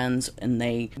Mennonite friends and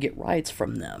they get rides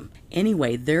from them.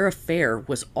 Anyway, their affair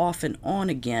was off and on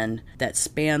again that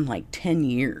spanned like 10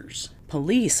 years.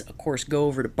 Police, of course, go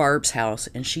over to Barb's house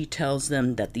and she tells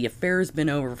them that the affair has been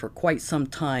over for quite some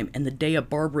time, and the day of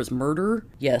Barbara's murder,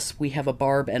 yes, we have a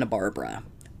Barb and a Barbara.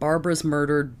 Barbara's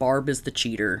murdered, Barb is the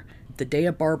cheater. The day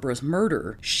of Barbara's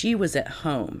murder, she was at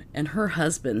home, and her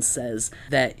husband says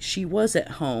that she was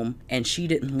at home and she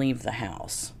didn't leave the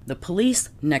house. The police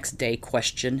next day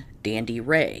question Dandy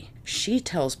Ray. She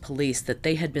tells police that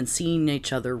they had been seeing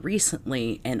each other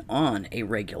recently and on a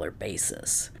regular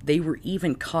basis. They were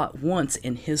even caught once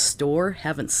in his store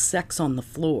having sex on the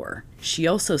floor. She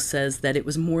also says that it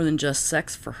was more than just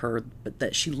sex for her, but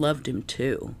that she loved him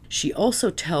too. She also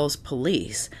tells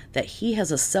police that he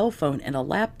has a cell phone and a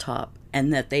laptop,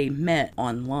 and that they met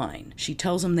online. She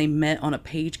tells them they met on a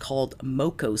page called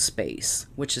Moco Space,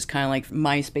 which is kind of like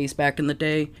MySpace back in the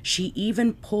day. She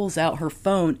even pulls out her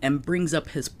phone and brings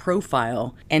up his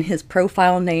profile, and his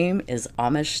profile name is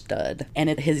Amish Stud, and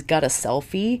it has got a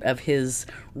selfie of his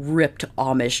ripped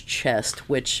Amish chest,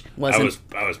 which wasn't...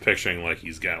 I was picturing like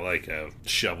he's got like a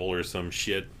shovel or some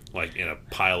shit, like in a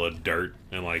pile of dirt,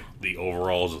 and like the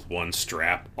overalls with one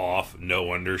strap off,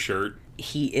 no undershirt.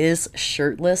 He is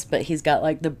shirtless, but he's got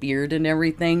like the beard and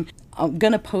everything. I'm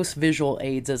gonna post visual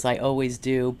aids as I always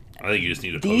do. I think you just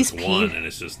need to post one, and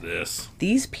it's just this.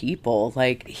 These people,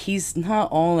 like, he's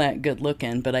not all that good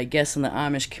looking, but I guess in the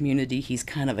Amish community, he's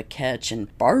kind of a catch.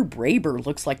 And Barb Raber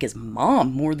looks like his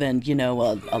mom more than,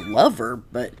 a lover,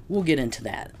 but we'll get into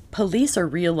that. Police are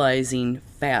realizing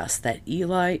fast that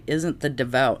Eli isn't the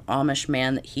devout Amish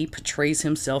man that he portrays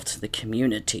himself to the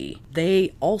community.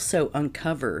 They also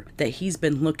uncover that he's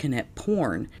been looking at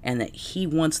porn and that he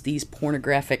wants these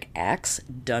pornographic acts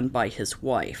done by his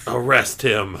wife. Arrest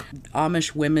him!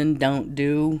 Amish women don't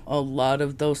do a lot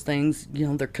of those things.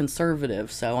 They're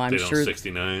conservative, so I'm sure...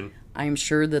 69? I'm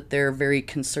sure that they're very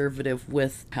conservative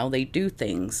with how they do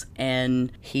things,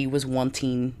 and he was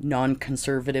wanting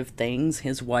non-conservative things.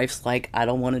 His wife's like, I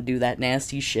don't want to do that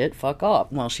nasty shit, fuck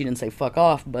off. Well, she didn't say fuck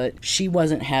off, but she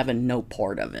wasn't having no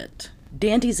part of it.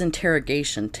 Dandy's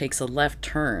interrogation takes a left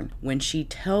turn when she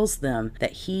tells them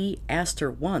that he asked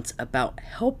her once about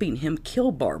helping him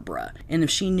kill Barbara, and if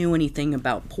she knew anything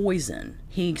about poison.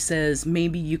 He says,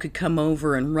 maybe you could come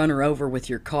over and run her over with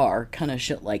your car, kind of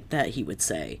shit like that, he would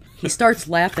say. He starts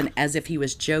laughing as if he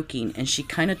was joking, and she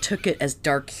kind of took it as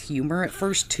dark humor at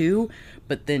first too,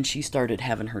 but then she started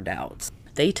having her doubts.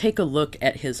 They take a look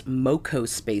at his Moco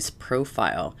Space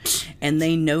profile, and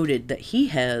they noted that he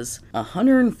has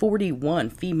 141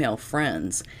 female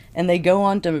friends. And they go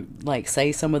on to,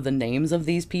 say some of the names of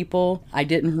these people. I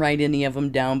didn't write any of them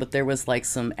down, but there was,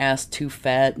 some ass too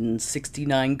fat and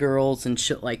 69 girls and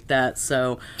shit like that,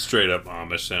 so... Straight up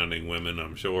Amish-sounding women,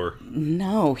 I'm sure.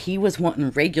 No, he was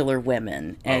wanting regular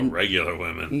women. And regular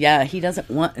women. Yeah, he doesn't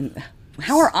want...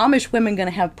 How are Amish women going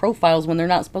to have profiles when they're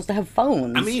not supposed to have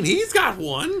phones? I mean, he's got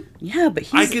one. Yeah,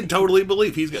 but I can totally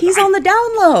believe he's got... He's on the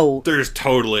down low. There's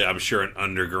totally, I'm sure, an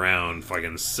underground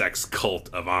fucking sex cult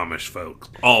of Amish folk.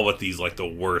 All with these, the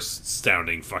worst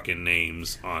sounding fucking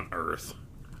names on Earth.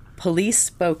 Police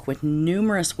spoke with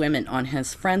numerous women on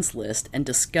his friends list and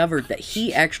discovered that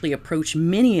he actually approached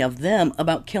many of them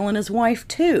about killing his wife,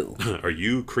 too. Are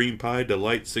you Cream Pie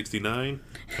Delight 69?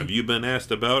 Have you been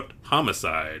asked about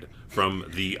homicide from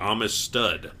the Amish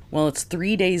Stud? Well, it's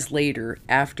 3 days later,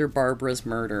 after Barbara's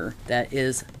murder, that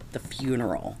is the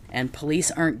funeral. And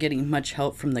police aren't getting much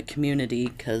help from the community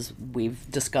because we've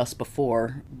discussed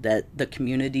before that the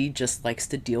community just likes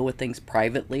to deal with things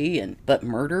privately. But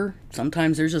murder,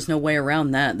 sometimes there's just no way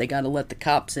around that. They got to let the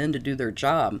cops in to do their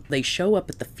job. They show up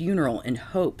at the funeral in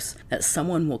hopes that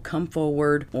someone will come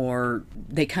forward, or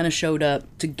they kind of showed up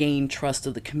to gain trust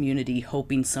of the community,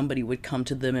 hoping somebody would come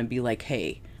to them and be like,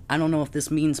 hey, I don't know if this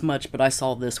means much, but I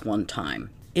saw this one time.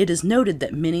 It is noted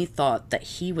that many thought that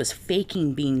he was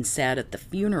faking being sad at the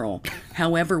funeral.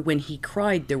 However, when he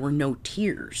cried, there were no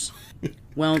tears.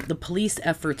 Well, the police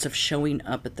efforts of showing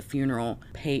up at the funeral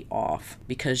pay off,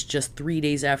 because just 3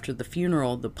 days after the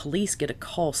funeral, the police get a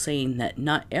call saying that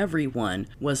not everyone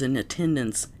was in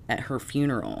attendance at her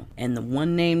funeral. And the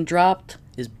one name dropped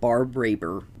is Barb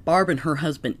Raber. Barb and her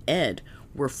husband Ed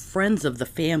were friends of the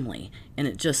family, and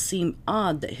it just seemed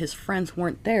odd that his friends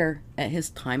weren't there at his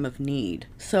time of need.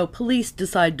 So police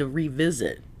decide to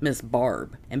revisit Miss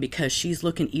Barb, and because she's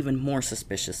looking even more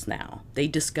suspicious now, they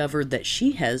discovered that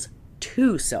she has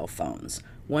 2 cell phones,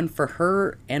 one for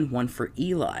her and one for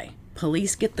Eli.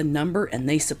 Police get the number and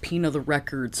they subpoena the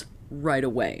records right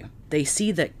away. They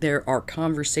see that there are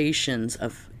conversations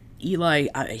of Eli,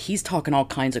 he's talking all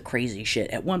kinds of crazy shit.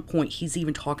 At one point, he's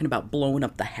even talking about blowing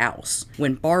up the house.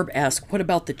 When Barb asks, what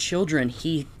about the children?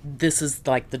 This is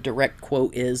like the direct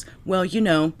quote is, well, you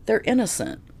know, they're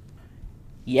innocent.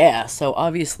 Yeah, so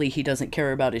obviously he doesn't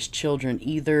care about his children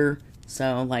either.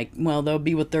 So like, well, they'll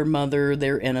be with their mother,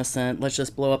 they're innocent, let's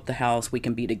just blow up the house, we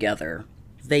can be together.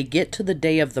 They get to the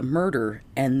day of the murder,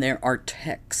 and there are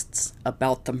texts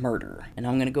about the murder. And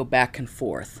I'm going to go back and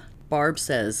forth. Barb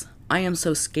says, I am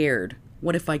so scared.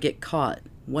 What if I get caught?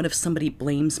 What if somebody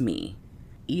blames me?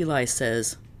 Eli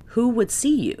says, who would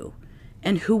see you?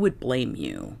 And who would blame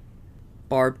you?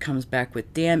 Barb comes back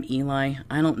with, damn, Eli,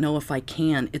 I don't know if I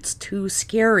can. It's too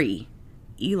scary.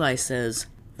 Eli says,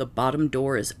 the bottom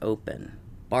door is open.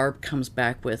 Barb comes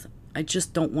back with, I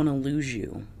just don't want to lose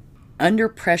you. Under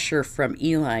pressure from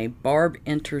Eli, Barb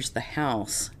enters the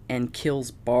house and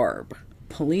kills Barb.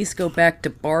 Police go back to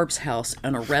Barb's house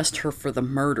and arrest her for the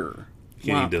murder.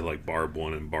 You need to like Barb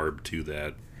 1 and Barb 2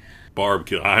 that.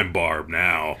 I'm Barb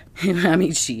now. I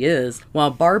mean, she is. While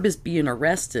Barb is being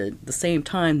arrested, the same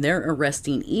time they're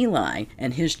arresting Eli,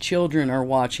 and his children are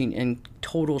watching in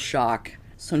total shock.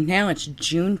 So now it's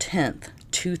June 10th,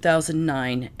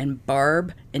 2009, and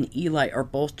Barb and Eli are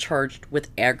both charged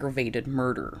with aggravated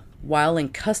murder. While in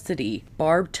custody,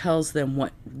 Barb tells them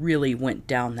what really went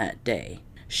down that day.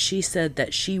 She said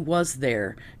that she was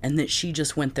there and that she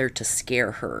just went there to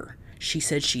scare her. She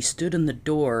said she stood in the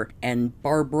door and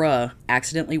Barbara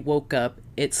accidentally woke up.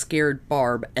 It scared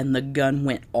Barb and the gun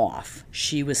went off.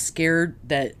 She was scared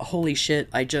that, holy shit,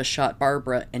 I just shot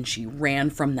Barbara, and she ran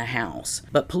from the house.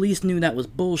 But police knew that was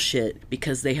bullshit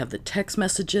because they have the text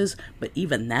messages. But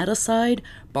even that aside,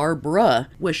 Barbara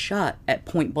was shot at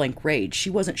point blank range. She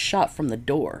wasn't shot from the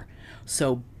door.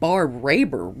 So Barb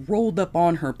Raber rolled up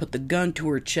on her, put the gun to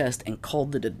her chest, and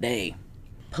called it a day.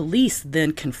 Police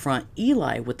then confront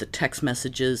Eli with the text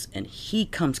messages, and he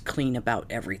comes clean about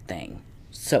everything.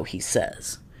 So he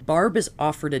says. Barb is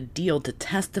offered a deal to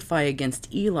testify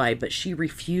against Eli, but she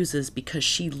refuses because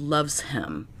she loves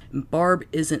him. Barb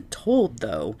isn't told,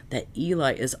 though, that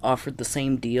Eli is offered the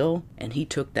same deal, and he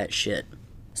took that shit.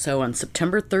 So on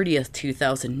September 30th,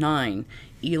 2009,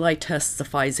 Eli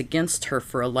testifies against her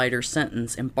for a lighter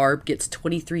sentence, and Barb gets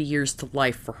 23 years to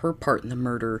life for her part in the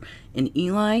murder. And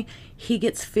Eli, he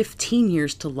gets 15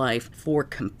 years to life for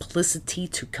complicity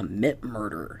to commit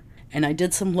murder. And I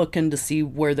did some looking to see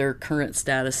where their current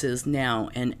status is now,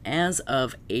 and as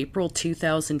of April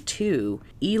 2002,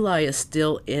 Eli is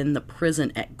still in the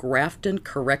prison at Grafton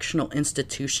Correctional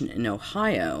Institution in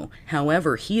Ohio.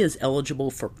 However, he is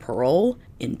eligible for parole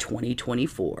in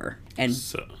 2024. And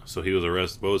so he was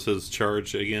arrested. What was his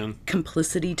charge again?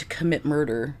 Complicity to commit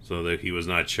murder. So that he was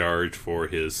not charged for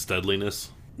his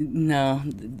studliness? No,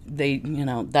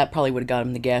 that probably would have got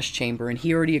him the gas chamber, and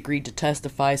he already agreed to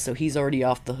testify, so he's already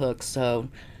off the hook, so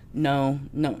no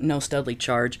Studley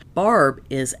charge. Barb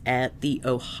is at the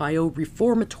Ohio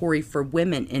Reformatory for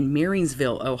Women in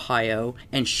Marysville, Ohio,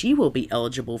 and she will be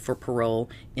eligible for parole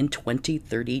in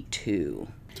 2032.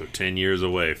 So 10 years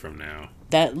away from now.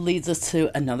 That leads us to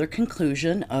another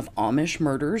conclusion of Amish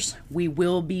murders. We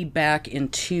will be back in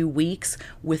 2 weeks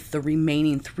with the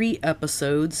remaining 3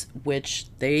 episodes, which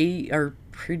they are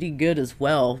pretty good as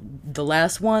well. The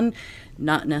last one,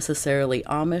 not necessarily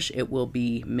Amish. It will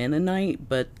be Mennonite,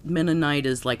 but Mennonite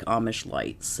is like Amish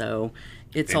light. So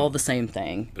It's all the same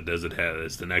thing. But does it have,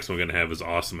 is the next one going to have as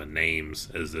awesome a names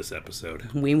as this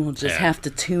episode? We will just have to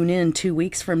tune in 2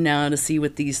 weeks from now to see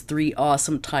what these 3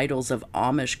 awesome titles of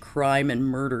Amish crime and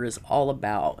murder is all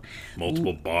about.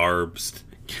 Multiple barbs,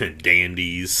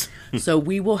 dandies. So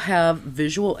we will have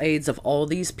visual aids of all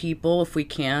these people if we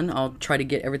can. I'll try to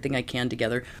get everything I can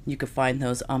together. You can find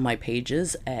those on my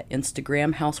pages at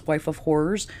Instagram, Housewife of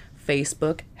Horrors,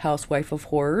 Facebook, Housewife of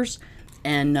Horrors.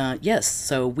 And yes,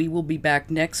 so we will be back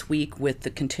next week with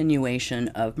the continuation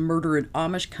of Murder in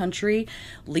Amish Country.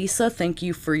 Lisa, thank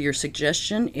you for your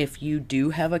suggestion. If you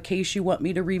do have a case you want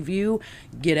me to review,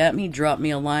 get at me, drop me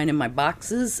a line in my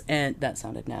boxes. And that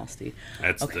sounded nasty.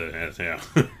 Yeah.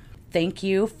 Thank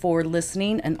you for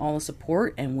listening and all the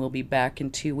support, and we'll be back in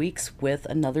 2 weeks with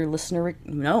another listener.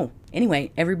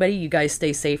 Anyway, everybody, you guys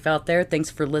stay safe out there.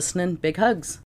 Thanks for listening. Big hugs.